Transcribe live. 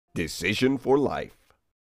Decision for life.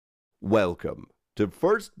 Welcome to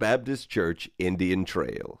First Baptist Church Indian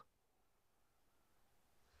Trail.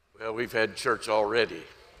 Well, we've had church already.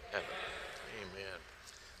 Amen.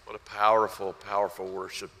 What a powerful, powerful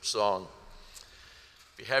worship song.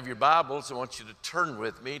 If you have your Bibles, I want you to turn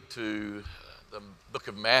with me to the book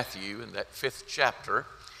of Matthew in that 5th chapter.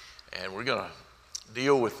 And we're going to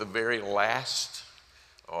deal with the very last,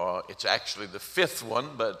 it's actually the 5th one,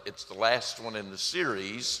 but it's the last one in the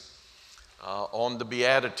series on the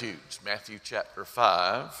Beatitudes, Matthew chapter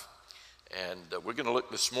 5. And we're going to look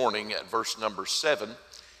this morning at verse number 7.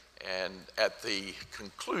 And at the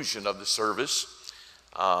conclusion of the service,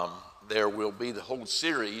 there will be the whole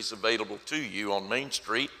series available to you on Main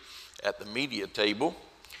Street at the media table.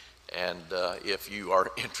 And if you are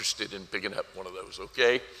interested in picking up one of those,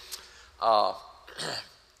 okay?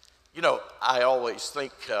 You know, I always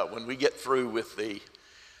think when we get through with the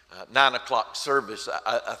 9 o'clock service,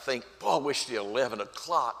 I think, boy, I wish the 11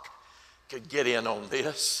 o'clock could get in on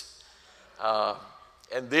this.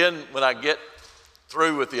 And then when I get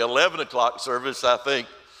through with the 11 o'clock service, I think,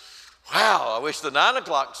 wow, I wish the 9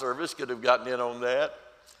 o'clock service could have gotten in on that.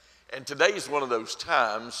 And today's one of those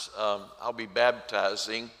times. I'll be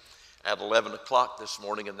baptizing at 11 o'clock this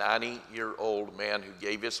morning a 90-year-old man who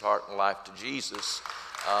gave his heart and life to Jesus.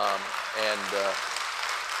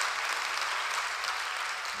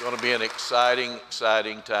 Going to be an exciting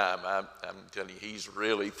time. I'm telling you, he's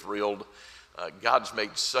really thrilled. God's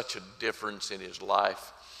made such a difference in his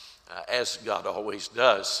life, as God always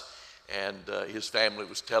does. And his family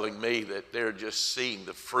was telling me that they're just seeing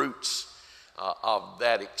the fruits of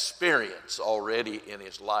that experience already in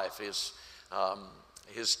his life.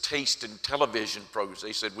 His taste in television programs.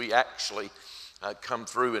 They said we actually come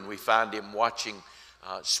through and we find him watching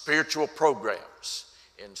spiritual programs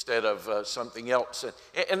instead of something else.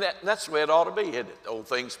 And that's the way it ought to be, isn't it? Old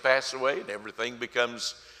things pass away and everything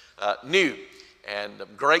becomes new. And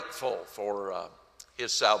I'm grateful for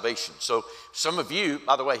his salvation. So some of you,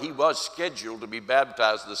 by the way, he was scheduled to be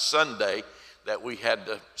baptized the Sunday that we had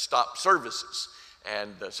to stop services.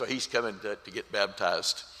 And so he's coming to get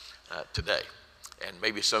baptized today. And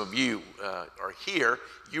maybe some of you are here,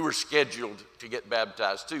 you were scheduled to get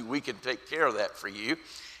baptized too. We can take care of that for you,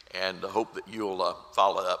 and I hope that you'll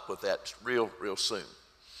follow up with that real soon.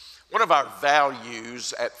 One of our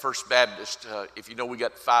values at First Baptist, if you know we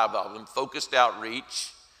got 5 of them, focused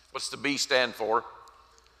outreach. What's the B stand for?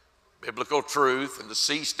 Biblical truth. And the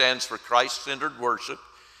C stands for Christ-centered worship.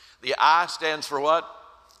 The I stands for what?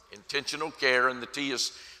 Intentional care. And the T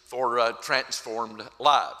is for transformed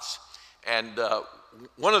lives. And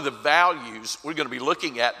one of the values we're going to be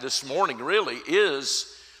looking at this morning really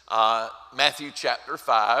is Matthew chapter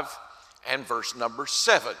 5 and verse number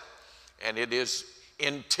 7. And it is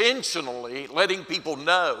intentionally letting people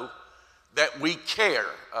know that we care,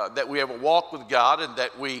 that we have a walk with God and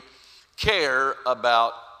that we care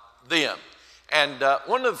about them. And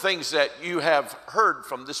one of the things that you have heard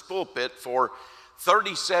from this pulpit for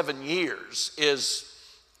 37 years is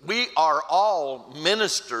we are all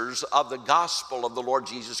ministers of the gospel of the Lord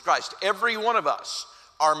Jesus Christ. Every one of us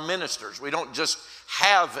are ministers. We don't just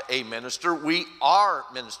have a minister, we are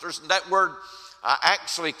ministers. And that word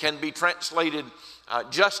actually can be translated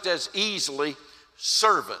just as easily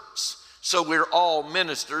servants. So we're all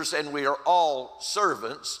ministers and we are all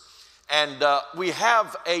servants. And we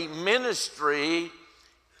have a ministry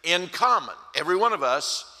in common. Every one of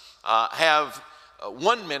us have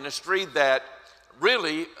one ministry that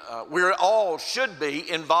really we all should be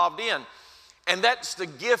involved in. And that's the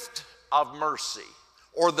gift of mercy,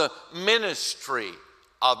 or the ministry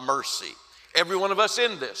of mercy. Every one of us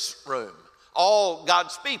in this room, all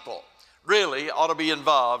God's people, really ought to be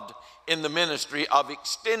involved in the ministry of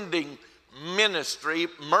extending ministry,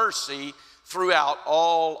 mercy, throughout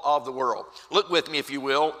all of the world. Look with me, if you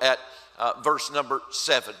will, at verse number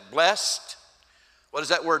 7. Blessed, what does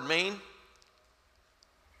that word mean?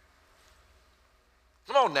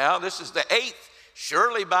 Come on now, this is the 8th.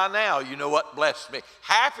 Surely by now you know what blessed me.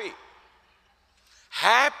 Happy.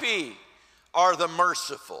 Happy are the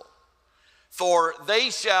merciful, for they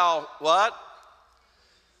shall what?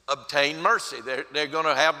 Obtain mercy. They're going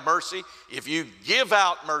to have mercy. If you give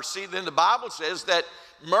out mercy, then the Bible says that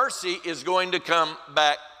mercy is going to come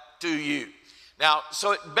back to you. Now,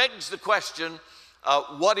 so it begs the question,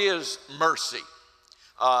 what is mercy?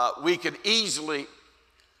 We could easily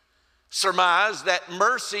surmise that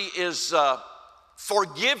mercy is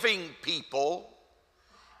forgiving people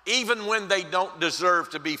even when they don't deserve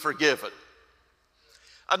to be forgiven.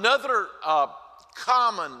 Another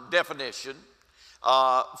common definition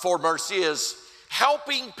for mercy is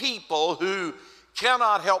helping people who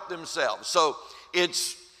cannot help themselves. So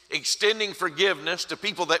it's extending forgiveness to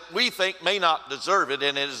people that we think may not deserve it,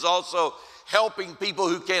 and it is also helping people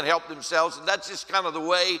who can't help themselves. And that's just kind of the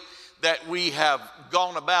way that we have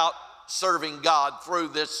gone about serving God through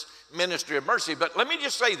this ministry of mercy. But let me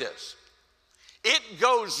just say this. It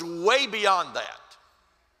goes way beyond that.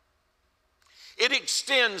 It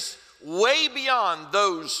extends way beyond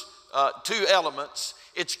those two elements.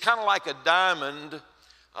 It's kind of like a diamond.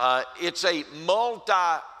 It's a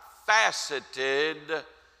multifaceted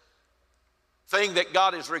thing that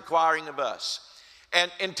God is requiring of us.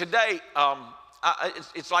 And today,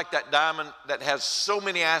 it's like that diamond that has so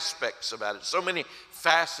many aspects about it, so many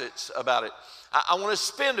facets about it. I want to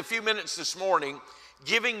spend a few minutes this morning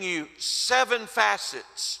giving you 7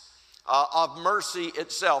 facets of mercy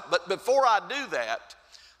itself. But before I do that,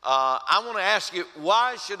 I want to ask you,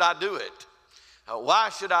 why should I do it? Why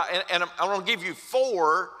should I? And I'm going to give you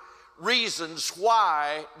 4 reasons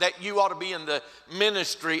why that you ought to be in the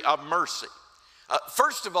ministry of mercy.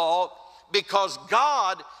 First of all, because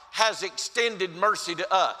God has extended mercy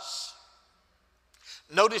to us.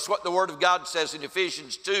 Notice what the Word of God says in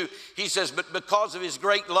Ephesians 2. He says, but because of His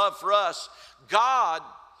great love for us, God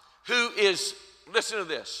who is, listen to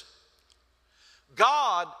this,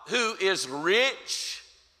 God who is rich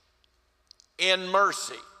in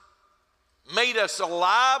mercy made us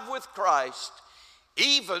alive with Christ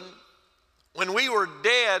even when we were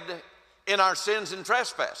dead in our sins and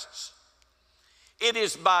trespasses. It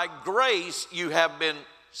is by grace you have been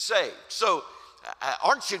saved. So,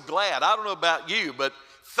 aren't you glad? I don't know about you, but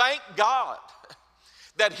thank God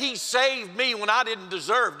that He saved me when I didn't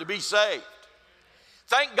deserve to be saved.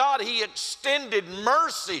 Thank God He extended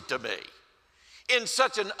mercy to me in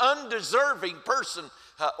such an undeserving person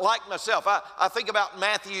like myself. I think about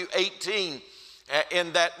Matthew 18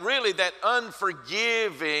 and that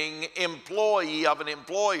unforgiving employee of an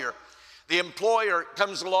employer. The employer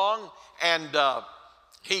comes along and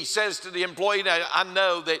he says to the employee, now, I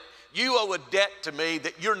know that you owe a debt to me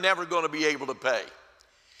that you're never going to be able to pay.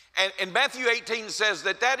 And Matthew 18 says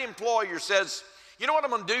that employer says, you know what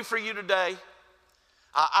I'm going to do for you today?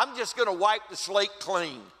 I'm just going to wipe the slate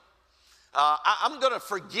clean. I'm going to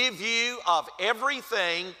forgive you of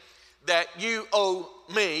everything that you owe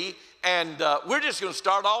me, and we're just going to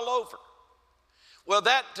start all over. Well,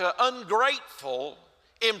 that ungrateful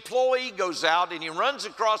employee goes out and he runs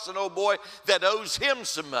across an old boy that owes him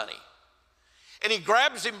some money. And he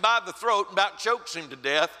grabs him by the throat and about chokes him to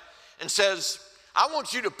death and says, I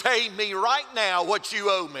want you to pay me right now what you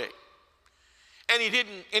owe me. And he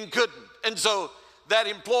didn't and couldn't. And so that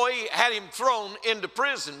employee had him thrown into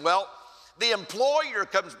prison. Well, the employer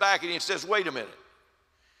comes back and he says, wait a minute.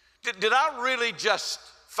 Did I really just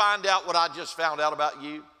find out what I just found out about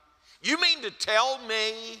you? You mean to tell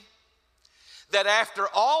me that after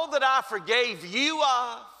all that I forgave you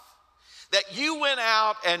of, that you went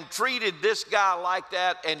out and treated this guy like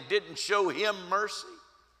that and didn't show him mercy?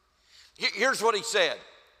 Here's what he said.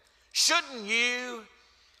 Shouldn't you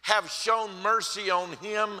have shown mercy on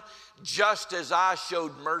him just as I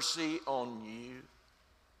showed mercy on you?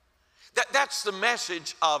 That's the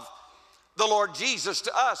message of the Lord Jesus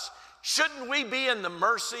to us. Shouldn't we be in the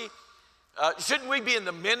mercy? Shouldn't we be in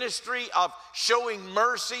the ministry of showing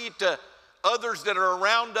mercy to others that are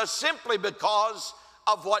around us simply because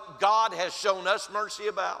of what God has shown us mercy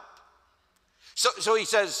about? So he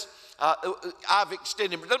says, I've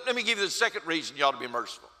extended. Let me give you the second reason you ought to be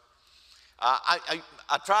merciful. I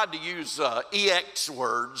tried to use EX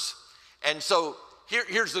words, and so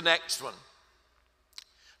here's the next one.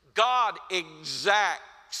 God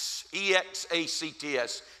exacts,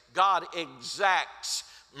 E-X-A-C-T-S, God exacts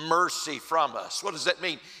mercy from us. What does that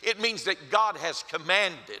mean? It means that God has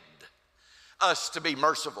commanded us to be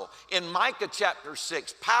merciful. In Micah chapter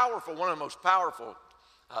 6, powerful, one of the most powerful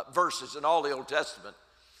verses in all the Old Testament.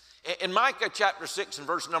 In Micah chapter 6 and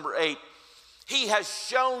verse number 8, He has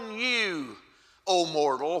shown you, O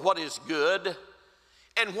mortal, what is good.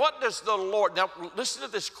 And what does the Lord, now listen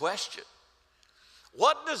to this question.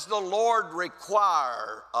 What does the Lord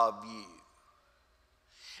require of you?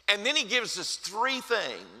 And then He gives us 3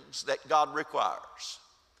 things that God requires.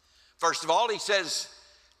 First of all, He says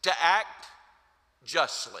to act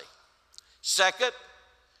justly. Second,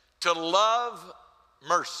 to love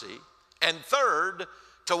mercy. And third,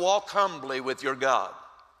 to walk humbly with your God.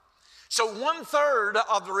 So 1/3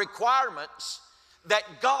 of the requirements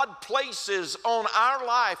that God places on our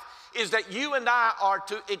life is that you and I are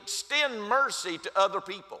to extend mercy to other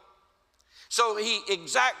people. So He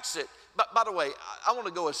exacts it. But by the way, I want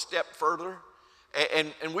to go a step further.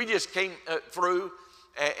 And we just came through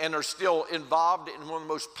and are still involved in one of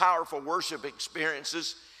the most powerful worship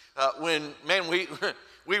experiences when, man,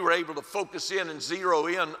 we were able to focus in and zero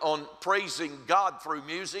in on praising God through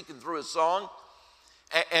music and through a song.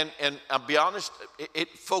 And I'll be honest, it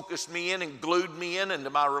focused me in and glued me in into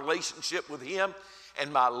my relationship with Him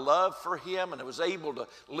and my love for Him, and I was able to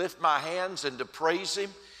lift my hands and to praise Him.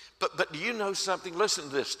 But do you know something? Listen to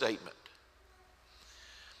this statement.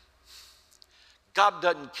 God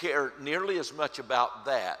doesn't care nearly as much about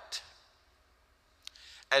that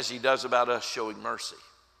as He does about us showing mercy.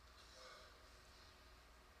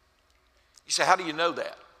 You say, how do you know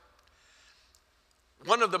that?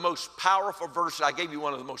 One of the most powerful verses, I gave you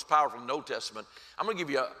one of the most powerful in the Old Testament. I'm going to give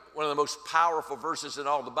you one of the most powerful verses in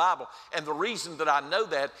all the Bible. And the reason that I know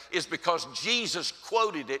that is because Jesus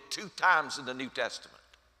quoted it 2 times in the New Testament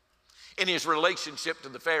in His relationship to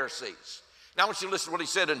the Pharisees. Now I want you to listen to what He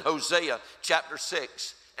said in Hosea chapter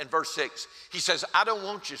 6 and verse 6. He says, I don't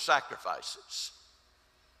want your sacrifices.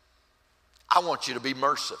 I want you to be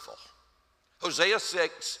merciful. Hosea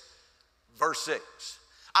 6, verse 6.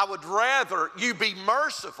 I would rather you be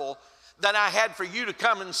merciful than I had for you to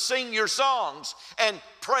come and sing your songs and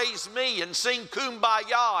praise me and sing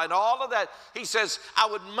kumbaya and all of that. He says, I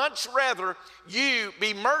would much rather you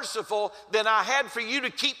be merciful than I had for you to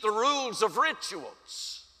keep the rules of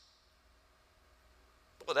rituals.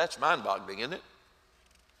 Well, that's mind-boggling, isn't it?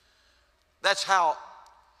 That's how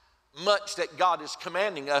much that God is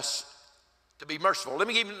commanding us to be merciful. Let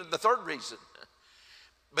me give you the third reason.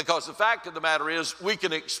 Because the fact of the matter is, we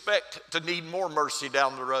can expect to need more mercy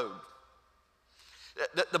down the road.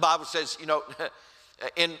 The Bible says, you know,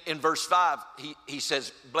 in verse 5, he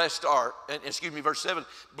says, verse 7,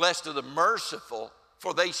 blessed are the merciful,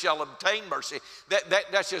 for they shall obtain mercy.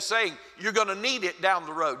 That's just saying you're going to need it down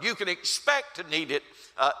the road. You can expect to need it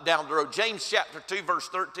down the road. James chapter 2, verse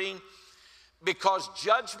 13, because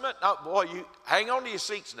judgment, oh boy, you hang on to your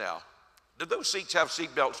seats now. Did those seats have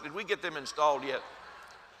seat belts? Did we get them installed yet?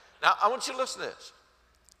 Now, I want you to listen to this.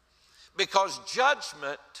 Because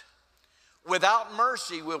judgment without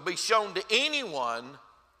mercy will be shown to anyone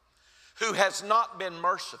who has not been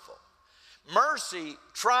merciful. Mercy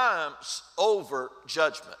triumphs over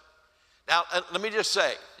judgment. Now, let me just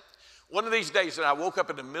say, one of these days, and I woke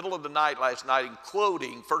up in the middle of the night last night and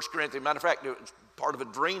quoting 1 Corinthians. Matter of fact, it was part of a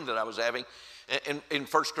dream that I was having in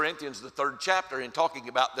 1 Corinthians, the 3rd chapter, and talking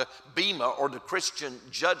about the bema, or the Christian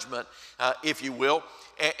judgment, if you will.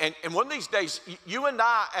 And one of these days, you and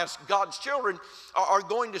I, as God's children, are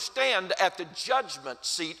going to stand at the judgment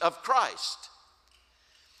seat of Christ.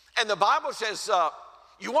 And the Bible says,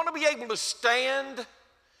 you want to be able to stand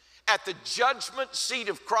at the judgment seat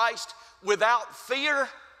of Christ without fear?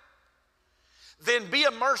 Then be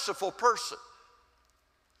a merciful person.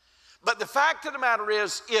 But the fact of the matter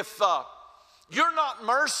is, if you're not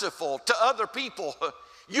merciful to other people,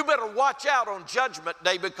 you better watch out on Judgment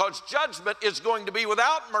Day, because judgment is going to be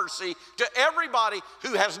without mercy to everybody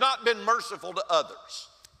who has not been merciful to others.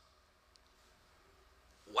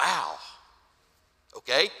 Wow.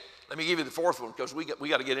 Okay, let me give you the fourth one, because we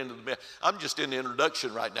got to get into the meat. I'm just in the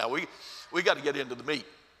introduction right now. We got to get into the meat.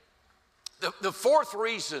 The fourth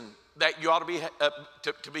reason that you ought to be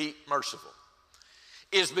to be merciful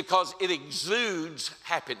is because it exudes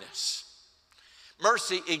happiness.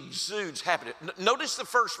 Mercy exudes happiness. Notice the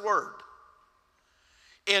first word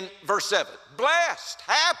in verse 7. Blessed,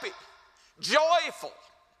 happy, joyful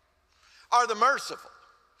are the merciful,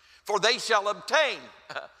 for they shall obtain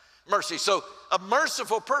mercy. So a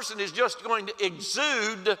merciful person is just going to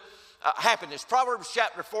exude happiness. Proverbs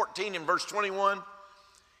chapter 14 and verse 21.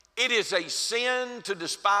 It is a sin to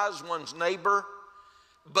despise one's neighbor,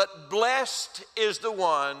 but blessed is the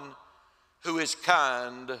one who is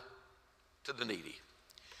kind to the needy.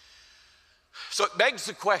 So it begs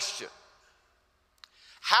the question,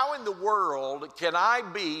 how in the world can I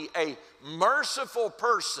be a merciful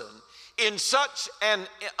person in such an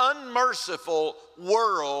unmerciful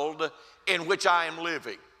world in which I am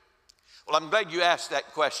living? Well, I'm glad you asked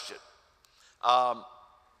that question,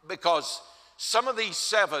 because some of these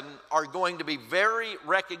 7 are going to be very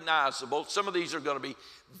recognizable. Some of these are going to be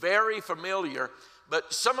very familiar.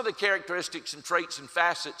 But some of the characteristics and traits and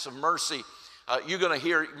facets of mercy, you're going to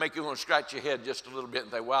hear, make you want to scratch your head just a little bit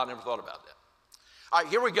and think, wow, I never thought about that. All right,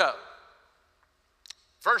 here we go.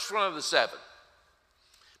 First one of the 7.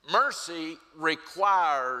 Mercy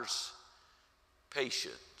requires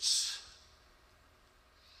patience.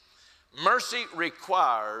 Mercy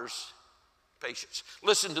requires patience.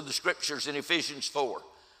 Listen to the scriptures in Ephesians 4.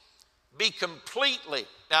 Be completely,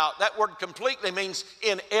 now that word completely means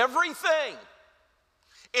in everything.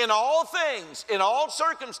 In all things, in all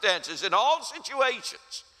circumstances, in all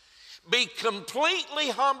situations, be completely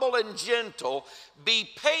humble and gentle. Be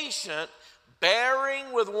patient,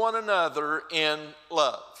 bearing with one another in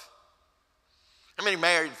love. How many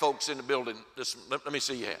married folks in the building? Let me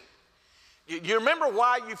see your hand. You remember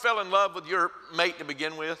why you fell in love with your mate to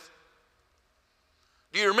begin with?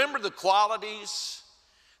 Do you remember the qualities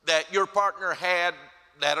that your partner had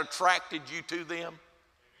that attracted you to them?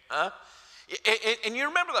 Huh? And you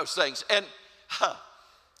remember those things. And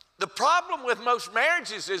the problem with most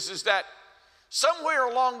marriages is that somewhere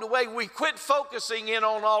along the way we quit focusing in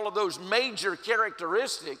on all of those major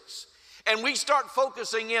characteristics and we start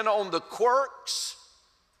focusing in on the quirks.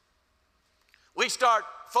 We start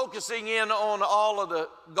focusing in on all of the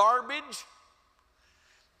garbage.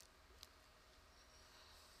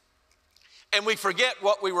 And we forget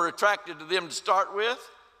what we were attracted to them to start with.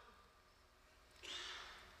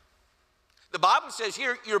 The Bible says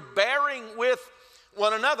here, you're bearing with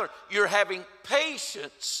one another. You're having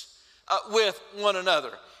patience with one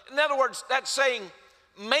another. In other words, that's saying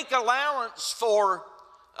make allowance for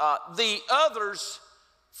the other's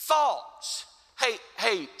faults.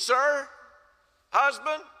 Hey, sir,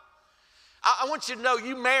 husband, I want you to know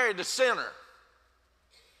you married a sinner.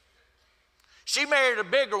 She married a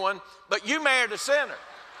bigger one, but you married a sinner.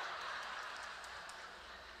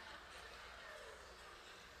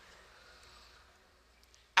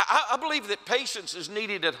 I believe that patience is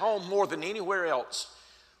needed at home more than anywhere else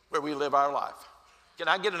where we live our life. Can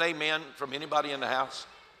I get an amen from anybody in the house?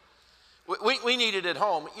 We need it at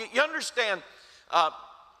home. You understand,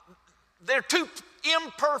 they're two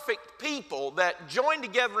imperfect people that join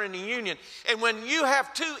together in a union. And when you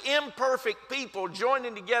have two imperfect people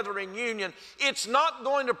joining together in union, it's not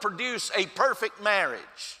going to produce a perfect marriage.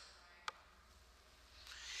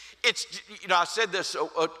 I said this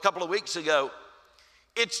a couple of weeks ago.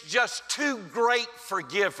 It's just two great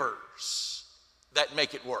forgivers that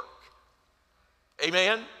make it work.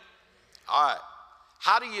 Amen? All right.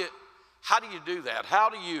 How do you do that? How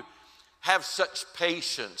do you have such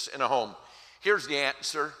patience in a home? Here's the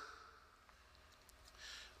answer.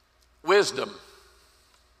 Wisdom.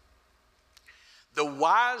 The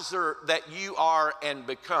wiser that you are and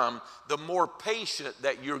become, the more patient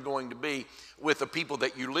that you're going to be with the people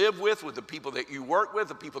that you live with the people that you work with,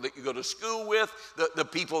 the people that you go to school with, the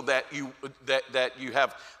people that you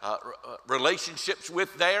have relationships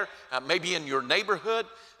with there, maybe in your neighborhood.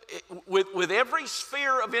 With every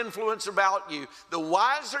sphere of influence about you, the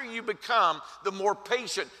wiser you become, the more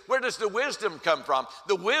patient. Where does the wisdom come from?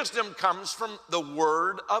 The wisdom comes from the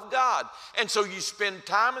Word of God. And so you spend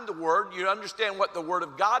time in the Word, you understand what the Word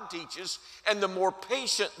of God teaches, and the more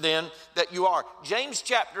patient then that you are. James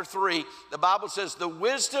chapter 3, the Bible says, the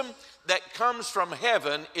wisdom that comes from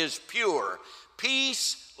heaven is pure,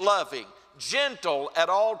 peace-loving, gentle at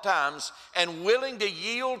all times, and willing to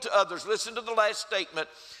yield to others. Listen to the last statement.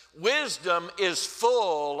 Wisdom is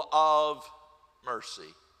full of mercy.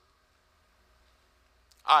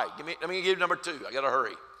 All right, let me give you number 2. I got to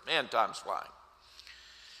hurry. Man, time's flying.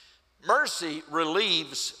 Mercy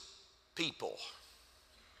relieves people.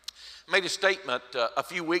 I made a statement a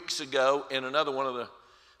few weeks ago in another one of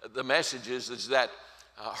the messages is that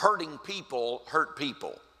hurting people hurt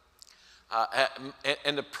people.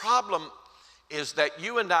 And the problem is that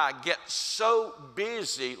you and I get so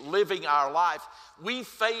busy living our life, we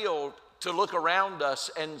fail to look around us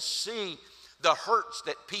and see the hurts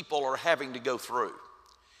that people are having to go through.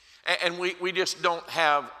 And we just don't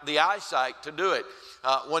have the eyesight to do it.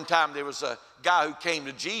 One time there was a guy who came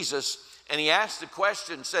to Jesus and he asked the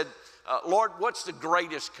question, said, Lord, what's the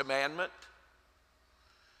greatest commandment?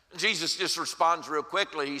 And Jesus just responds real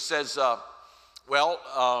quickly. He says,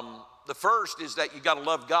 the first is that you got to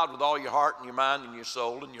love God with all your heart and your mind and your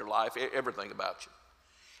soul and your life, everything about you.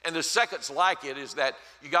 And the second's like it is that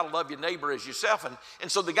you got to love your neighbor as yourself.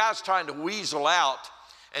 And so the guy's trying to weasel out,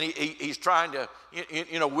 and he's trying to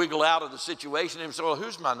wiggle out of the situation. And he said, well,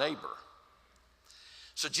 who's my neighbor?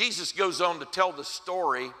 So Jesus goes on to tell the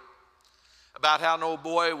story about how an old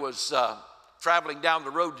boy was traveling down the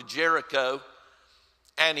road to Jericho,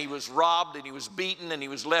 and he was robbed and he was beaten and he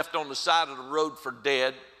was left on the side of the road for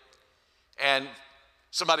dead. And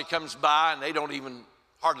somebody comes by and they don't even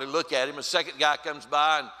hardly look at him. A second guy comes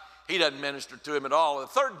by and he doesn't minister to him at all. The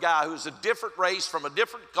third guy, who's a different race from a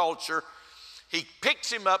different culture, he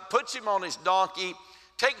picks him up, puts him on his donkey,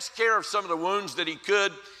 takes care of some of the wounds that he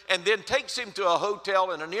could, and then takes him to a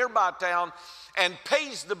hotel in a nearby town and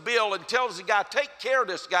pays the bill and tells the guy, take care of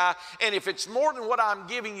this guy, and if it's more than what I'm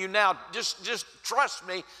giving you now, just trust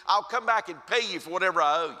me, I'll come back and pay you for whatever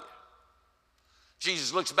I owe you.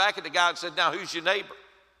 Jesus looks back at the guy and said, now who's your neighbor?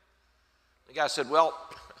 The guy said, well,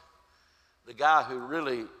 the guy who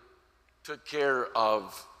really took care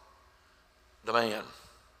of the man.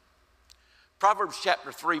 Proverbs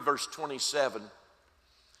chapter 3, verse 27,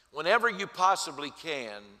 whenever you possibly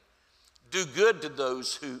can, do good to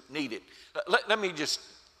those who need it. Let me just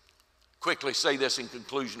quickly say this in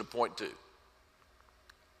conclusion of point 2.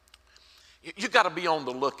 You've got to be on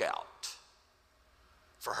the lookout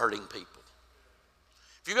for hurting people.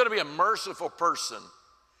 If you're going to be a merciful person,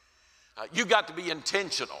 you've got to be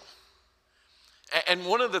intentional. And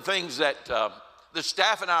one of the things that the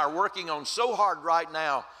staff and I are working on so hard right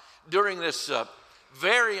now during this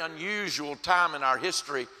very unusual time in our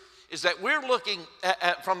history is that we're looking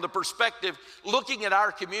at from the perspective, looking at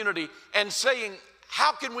our community and saying,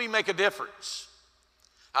 how can we make a difference?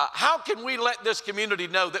 How can we let this community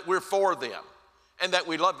know that we're for them and that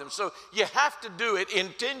we love them? So you have to do it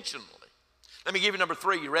intentionally. Let me give you number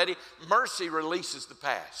 3. You ready? Mercy releases the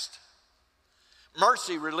past.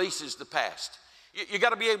 Mercy releases the past. You got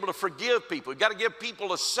to be able to forgive people. You got to give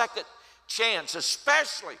people a second chance,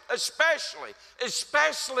 especially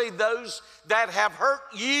those that have hurt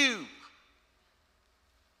you.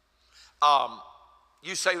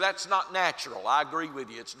 You say that's not natural. I agree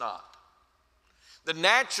with you, it's not. The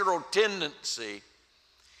natural tendency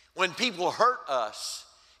when people hurt us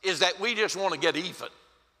is that we just want to get even.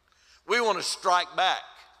 We want to strike back.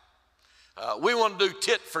 We want to do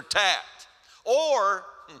tit for tat. Or,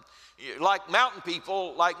 like mountain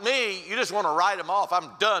people, like me, you just want to write them off.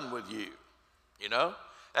 I'm done with you. You know,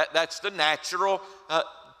 that's the natural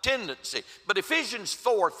tendency. But Ephesians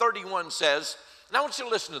 4:31 says, and I want you to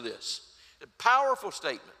listen to this, a powerful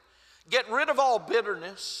statement. Get rid of all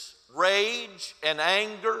bitterness, rage and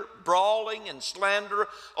anger, brawling and slander,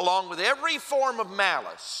 along with every form of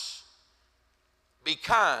malice. Be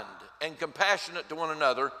kind and compassionate to one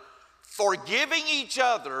another, forgiving each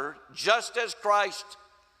other just as Christ,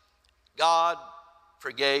 God,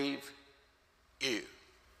 forgave you.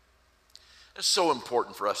 It's so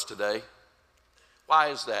important for us today. Why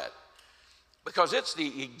is that? Because it's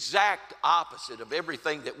the exact opposite of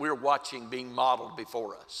everything that we're watching being modeled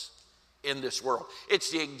before us in this world.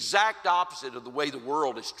 It's the exact opposite of the way the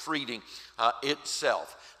world is treating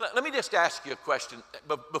itself. Let me just ask you a question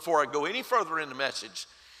before I go any further in the message.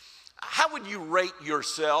 How would you rate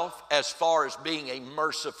yourself as far as being a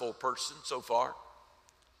merciful person so far?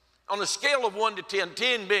 On a scale of 1 to 10,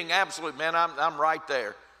 10 being absolute, man, I'm right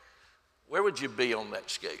there. Where would you be on that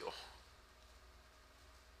scale?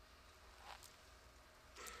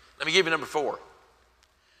 Let me give you number 4.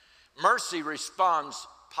 Mercy responds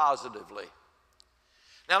positively.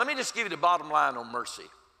 Now, let me just give you the bottom line on mercy.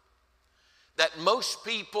 That most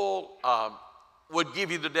people would give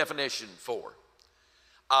you the definition for.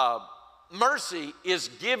 Mercy is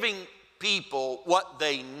giving people what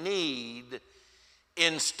they need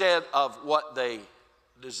instead of what they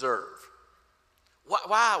deserve.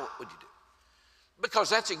 Why would you do?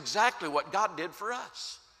 Because that's exactly what God did for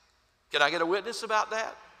us. Can I get a witness about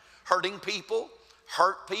that? Hurting people,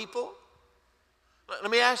 hurt people.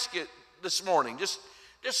 Let me ask you this morning, just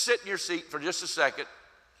sit in your seat for just a second.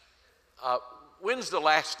 When's the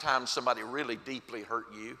last time somebody really deeply hurt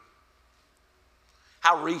you?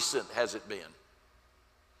 How recent has it been?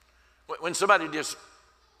 When somebody just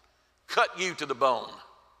cut you to the bone,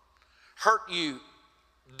 hurt you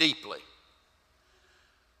deeply.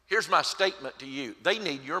 Here's my statement to you. They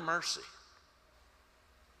need your mercy.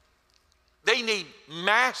 They need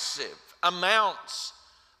massive amounts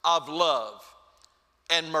of love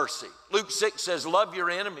and mercy. Luke 6 says, love your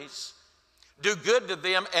enemies, do good to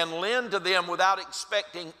them, and lend to them without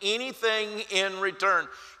expecting anything in return.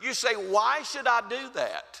 You say, why should I do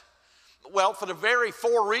that? Well, for the very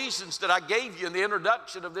 4 reasons that I gave you in the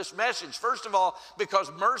introduction of this message. First of all,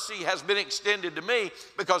 because mercy has been extended to me,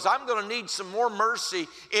 because I'm going to need some more mercy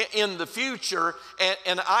in the future,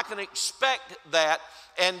 and I can expect that.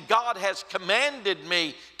 And God has commanded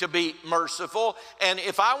me to be merciful. And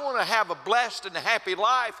if I want to have a blessed and a happy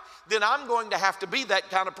life, then I'm going to have to be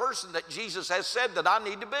that kind of person that Jesus has said that I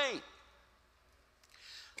need to be.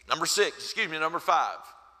 Number 5.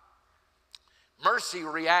 Mercy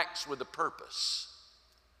reacts with a purpose.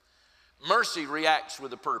 Mercy reacts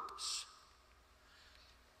with a purpose.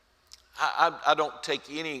 I don't take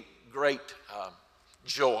any great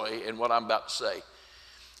joy in what I'm about to say.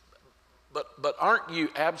 But aren't you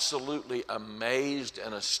absolutely amazed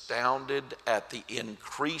and astounded at the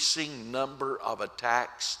increasing number of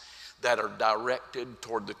attacks that are directed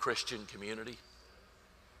toward the Christian community?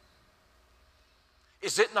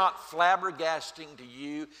 Is it not flabbergasting to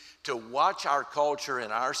you to watch our culture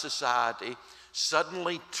and our society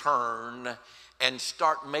suddenly turn and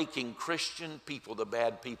start making Christian people the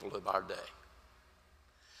bad people of our day.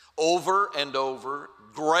 Over and over,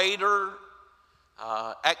 greater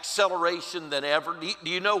acceleration than ever. Do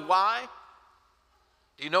you know why?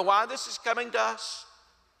 Do you know why this is coming to us?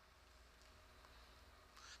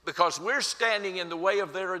 Because we're standing in the way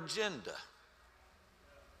of their agenda.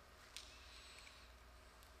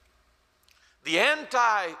 The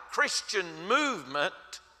anti-Christian movement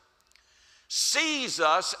sees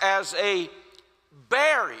us as a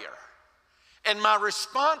barrier. And my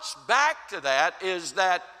response back to that is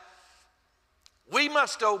that we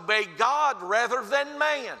must obey God rather than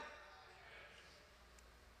man.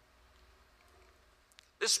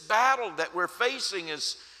 This battle that we're facing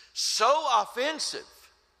is so offensive.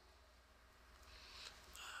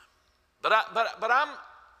 But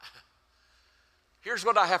here's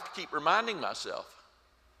what I have to keep reminding myself.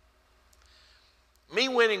 Me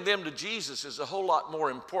winning them to Jesus is a whole lot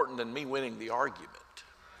more important than me winning the argument.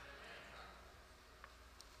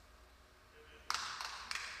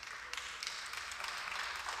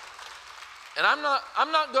 And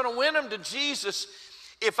I'm not going to win them to Jesus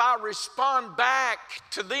if I respond back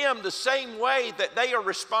to them the same way that they are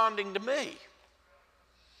responding to me.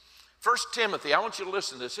 1 Timothy, I want you to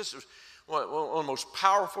listen to this. This is one of the most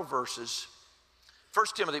powerful verses. 1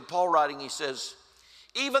 Timothy, Paul writing, he says,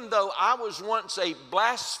 even though I was once a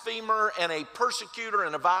blasphemer and a persecutor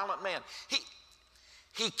and a violent man.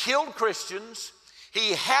 He killed Christians.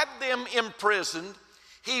 He had them imprisoned.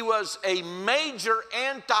 He was a major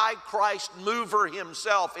anti-Christ mover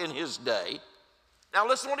himself in his day. Now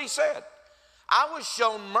listen what he said. I was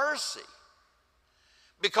shown mercy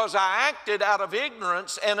because I acted out of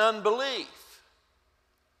ignorance and unbelief.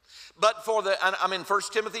 But I'm in 1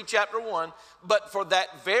 Timothy chapter 1, but for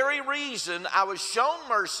that very reason I was shown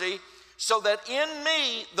mercy so that in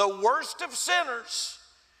me, the worst of sinners,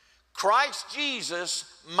 Christ Jesus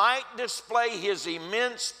might display his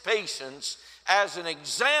immense patience as an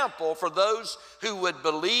example for those who would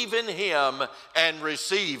believe in him and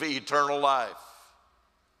receive eternal life.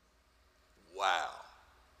 Wow.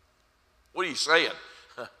 What are you saying?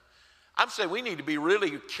 I'm saying we need to be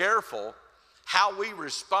really careful how we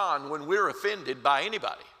respond when we're offended by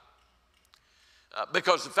anybody.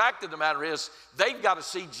 Because the fact of the matter is, they've got to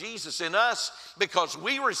see Jesus in us because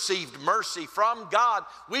we received mercy from God.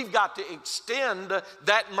 We've got to extend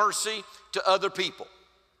that mercy to other people.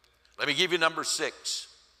 Let me give you number 6.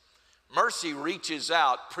 Mercy reaches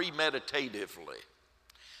out premeditatively.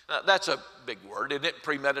 Now, that's a big word, isn't it?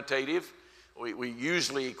 Premeditative. We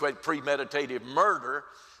usually equate premeditative murder,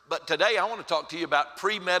 but today I want to talk to you about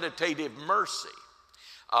premeditative mercy.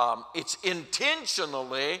 It's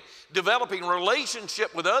intentionally developing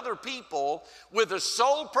relationship with other people with the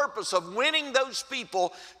sole purpose of winning those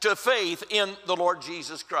people to faith in the Lord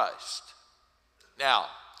Jesus Christ. Now,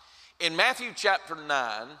 in Matthew chapter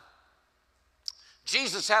 9,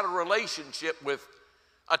 Jesus had a relationship with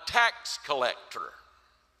a tax collector.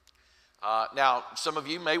 Now, some of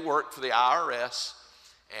you may work for the IRS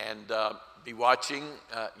and be watching.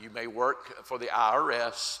 You may work for the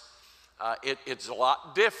IRS. It's a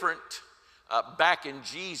lot different back in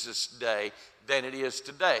Jesus' day than it is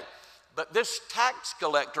today. But this tax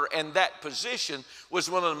collector and that position was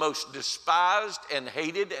one of the most despised and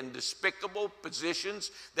hated and despicable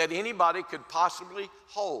positions that anybody could possibly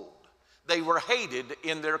hold. They were hated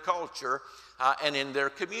in their culture and in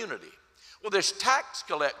their community. Well, this tax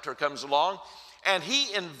collector comes along and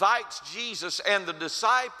he invites Jesus and the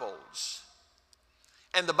disciples.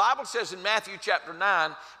 And the Bible says in Matthew chapter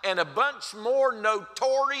 9, and a bunch more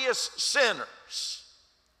notorious sinners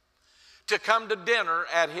to come to dinner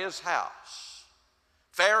at his house.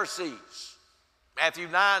 Pharisees. Matthew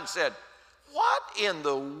 9 said, what in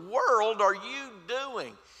the world are you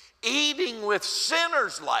doing? Eating with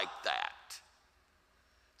sinners like that?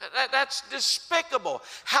 That's despicable.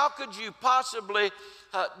 How could you possibly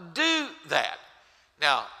do that?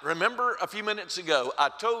 Now, remember a few minutes ago, I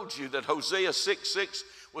told you that Hosea 6:6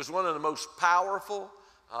 was one of the most powerful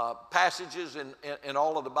passages in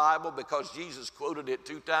all of the Bible because Jesus quoted it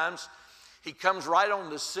 2 times. He comes right on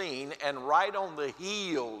the scene and right on the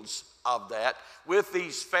heels of that with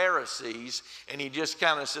these Pharisees, and he just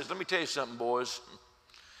kind of says, let me tell you something, boys.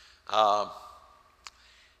 I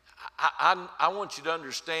want you to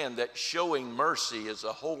understand that showing mercy is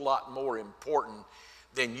a whole lot more important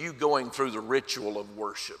than you going through the ritual of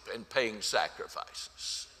worship and paying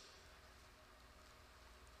sacrifices.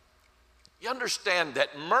 You understand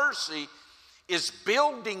that mercy is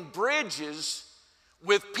building bridges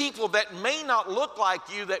with people that may not look like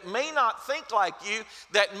you, that may not think like you,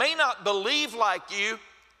 that may not believe like you.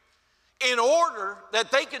 in order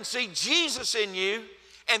that they can see Jesus in you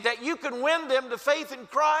and that you can win them to faith in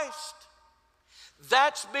Christ.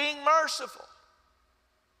 That's being merciful.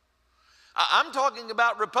 I'm talking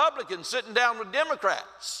about Republicans sitting down with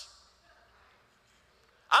Democrats.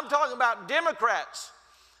 I'm talking about Democrats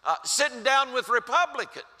sitting down with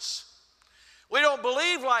Republicans. We don't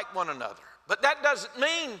believe like one another, but that doesn't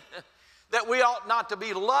mean that we ought not to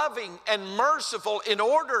be loving and merciful in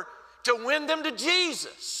order to win them to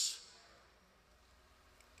Jesus.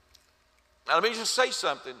 Now, let me just say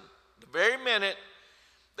something. The very minute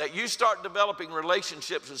that you start developing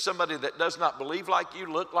relationships with somebody that does not believe like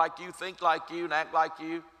you, look like you, think like you, and act like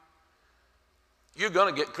you, you're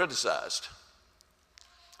going to get criticized.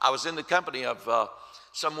 I was in the company of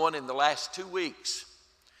someone in the last 2 weeks,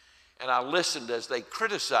 and I listened as they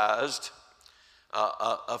criticized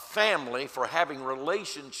a family for having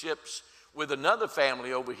relationships with another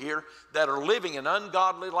family over here that are living an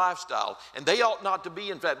ungodly lifestyle. And they ought not to be.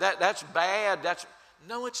 In fact, that's bad.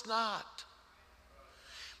 No, it's not.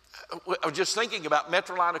 I was just thinking about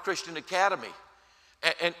Metrolina Christian Academy.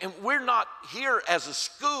 And we're not here as a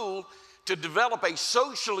school to develop a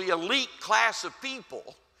socially elite class of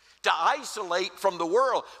people to isolate from the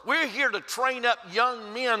world. We're here to train up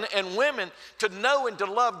young men and women to know and to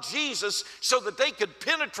love Jesus so that they could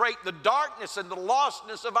penetrate the darkness and the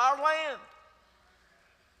lostness of our land.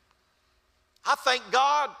 I thank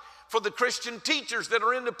God for the Christian teachers that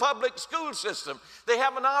are in the public school system. They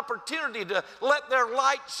have an opportunity to let their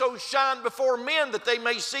light so shine before men that they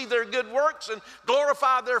may see their good works and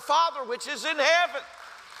glorify their Father which is in heaven.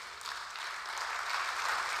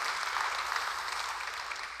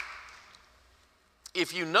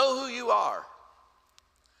 If you know who you are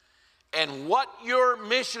and what your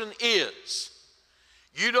mission is,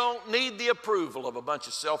 you don't need the approval of a bunch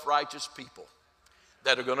of self-righteous people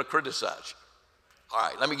that are going to criticize you. All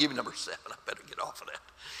right, let me give you number 7. I better get off of that.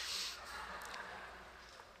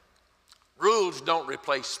 Rules don't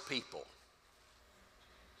replace people.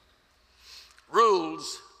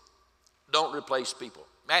 Rules don't replace people.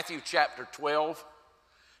 Matthew chapter 12.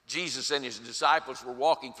 Jesus and his disciples were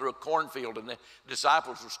walking through a cornfield, and the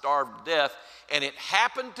disciples were starved to death, and it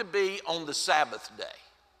happened to be on the Sabbath day.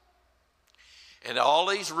 And all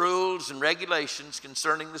these rules and regulations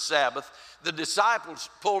concerning the Sabbath, the disciples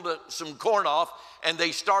pulled some corn off, and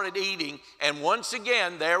they started eating, and once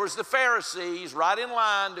again, there was the Pharisees right in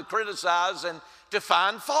line to criticize and to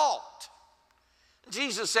find fault.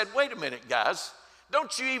 Jesus said, wait a minute, guys.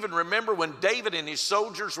 Don't you even remember when David and his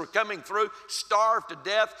soldiers were coming through, starved to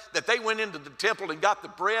death, that they went into the temple and got the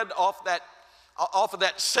bread off of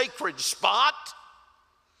that sacred spot?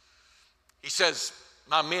 He says,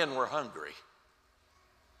 my men were hungry.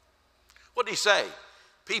 What did he say?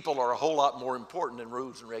 People are a whole lot more important than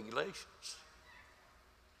rules and regulations.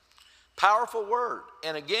 Powerful word.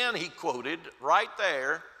 And again, he quoted right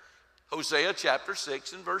there, Hosea chapter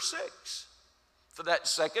 6 and verse 6. For that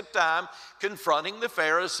second time, confronting the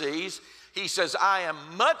Pharisees, he says, I am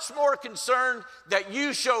much more concerned that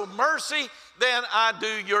you show mercy than I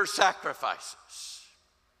do your sacrifices.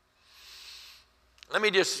 Let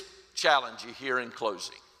me just challenge you here in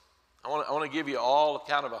closing. I want to give you all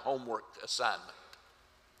kind of a homework assignment.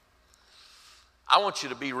 I want you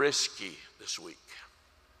to be risky this week.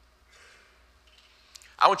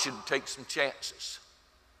 I want you to take some chances.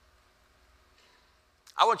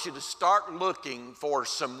 I want you to start looking for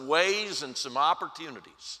some ways and some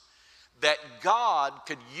opportunities that God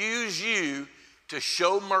could use you to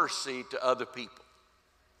show mercy to other people.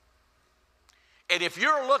 And if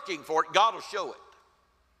you're looking for it, God will show it.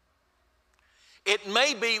 It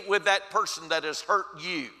may be with that person that has hurt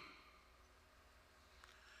you,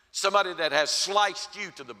 somebody that has sliced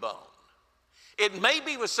you to the bone. It may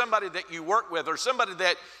be with somebody that you work with or somebody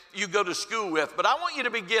that you go to school with, but I want you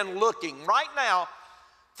to begin looking right now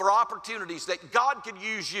for opportunities that God could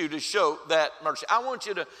use you to show that mercy. I want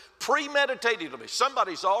you to premeditatively,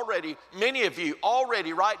 somebody's already, many of you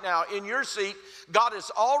already right now in your seat, God has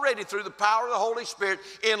already through the power of the Holy Spirit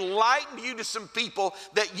enlightened you to some people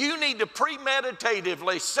that you need to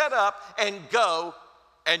premeditatively set up and go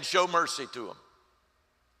and show mercy to them.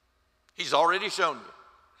 He's already shown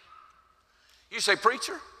you. You say,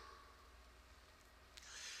 preacher,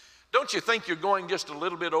 don't you think you're going just a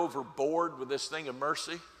little bit overboard with this thing of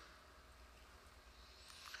mercy?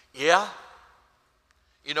 Yeah.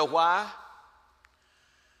 You know why?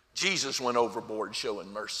 Jesus went overboard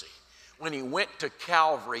showing mercy. When he went to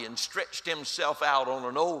Calvary and stretched himself out on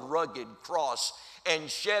an old rugged cross and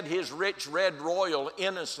shed his rich red royal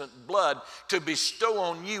innocent blood to bestow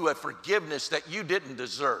on you a forgiveness that you didn't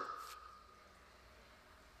deserve.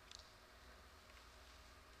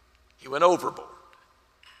 He went overboard.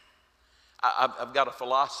 I've got a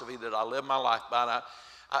philosophy that I live my life by,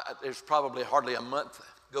 and there's probably hardly a month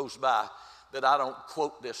goes by that I don't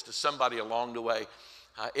quote this to somebody along the way.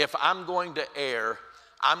 If I'm going to err,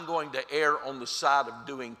 I'm going to err on the side of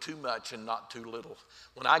doing too much and not too little.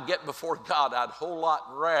 When I get before God, I'd a whole lot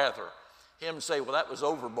rather him say, well, that was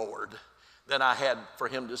overboard, than I had for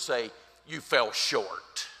him to say, you fell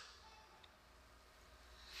short.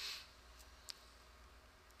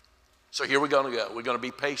 So here we're going to go. We're going to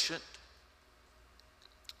be patient.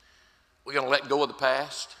 We're going to let go of the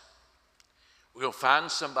past. We're going to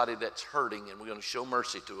find somebody that's hurting, and we're going to show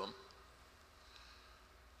mercy to them.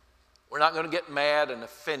 We're not going to get mad and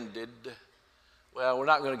offended. Well, we're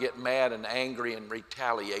not going to get mad and angry and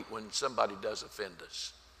retaliate when somebody does offend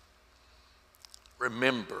us.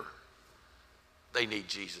 Remember, they need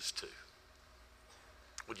Jesus too.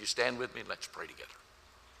 Would you stand with me? Let's pray together.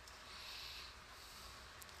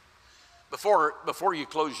 Before you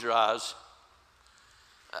close your eyes,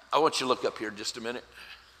 I want you to look up here just a minute.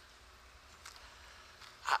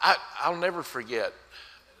 I'll never forget,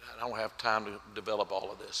 I don't have time to develop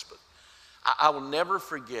all of this, but I will never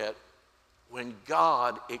forget when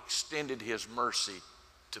God extended his mercy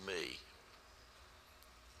to me.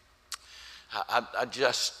 I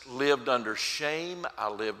just lived under shame. I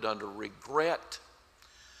lived under regret.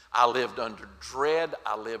 I lived under dread.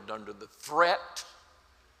 I lived under the threat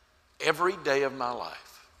every day of my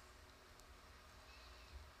life.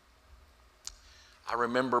 I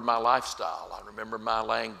remember my lifestyle. I remember my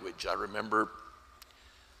language. I remember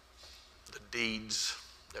the deeds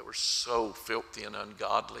that were so filthy and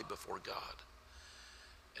ungodly before God.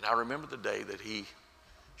 And I remember the day that he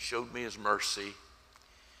showed me his mercy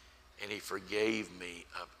and he forgave me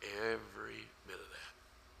of every bit of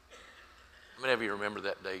that. How many of you remember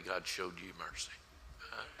that day God showed you mercy?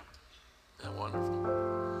 Isn't that wonderful?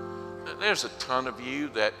 And there's a ton of you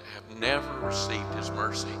that have never received his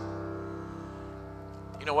mercy.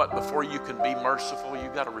 You know what? Before you can be merciful,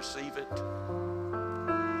 you've got to receive it.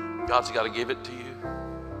 God's got to give it to you.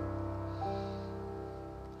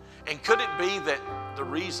 And could it be that the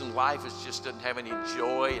reason life just doesn't have any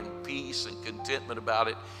joy and peace and contentment about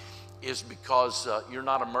it is because you're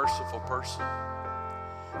not a merciful person?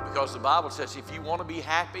 Because the Bible says if you want to be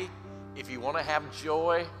happy, if you want to have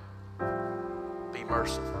joy, be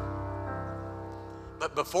merciful.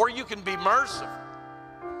 But before you can be merciful,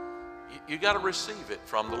 you got to receive it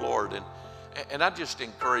from the Lord. And I just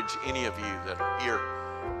encourage any of you that are here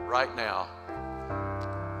right now,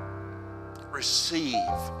 receive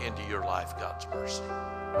into your life God's mercy.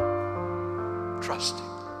 Trust him.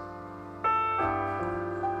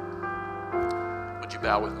 Would you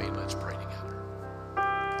bow with me and let's pray together?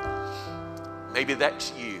 Maybe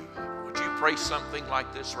that's you. Would you pray something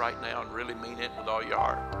like this right now and really mean it with all your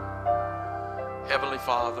heart? Heavenly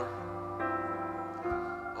Father,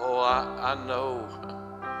 oh, I know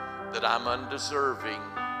that I'm undeserving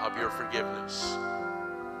of your forgiveness.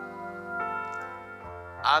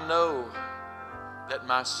 I know that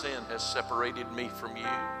my sin has separated me from you.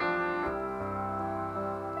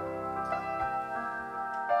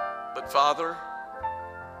 But Father,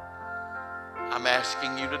 I'm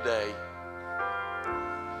asking you today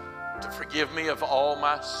to forgive me of all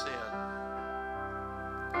my sin.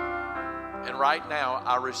 And right now,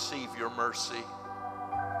 I receive your mercy.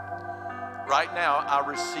 Right now, I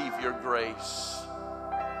receive your grace.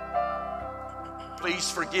 Please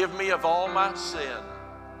forgive me of all my sin.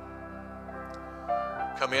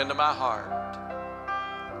 Come into my heart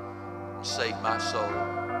and save my soul.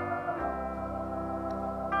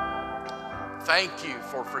 Thank you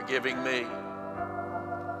for forgiving me.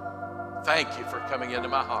 Thank you for coming into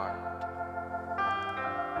my heart.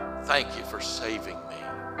 Thank you for saving me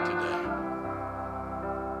today.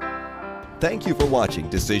 Thank you for watching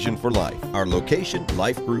Decision for Life. Our location,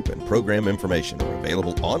 life group, and program information are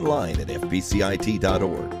available online at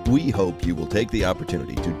fbcit.org. We hope you will take the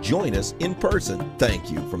opportunity to join us in person.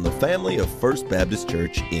 Thank you from the family of First Baptist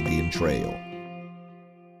Church, Indian Trail.